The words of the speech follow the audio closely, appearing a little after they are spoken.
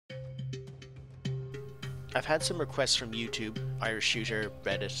I've had some requests from YouTube, Irish Shooter,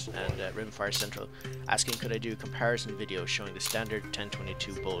 Reddit and Rimfire Central asking could I do a comparison video showing the standard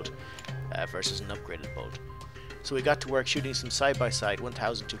 1022 bolt versus an upgraded bolt. So we got to work shooting some side-by-side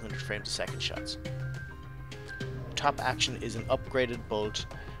 1200 frames a second shots. Top action is an upgraded bolt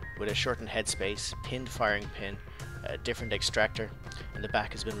with a shortened headspace, pinned firing pin, a different extractor, and the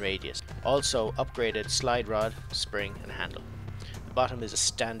back has been radius. Also upgraded slide rod, spring and handle. The bottom is a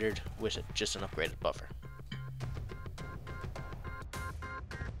standard with just an upgraded buffer.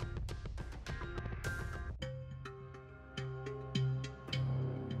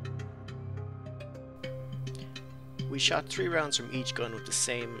 We shot 3 rounds from each gun with the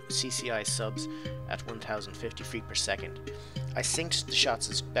same CCI subs at 1050 feet per second. I synced the shots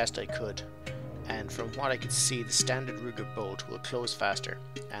as best I could, and from what I could see the standard Ruger bolt will close faster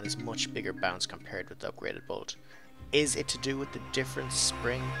and is much bigger bounce compared with the upgraded bolt. Is it to do with the different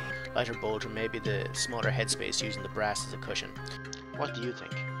spring, lighter bolt, or maybe the smaller headspace using the brass as a cushion? What do you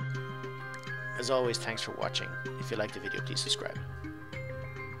think? As always, thanks for watching. If you liked the video, please subscribe.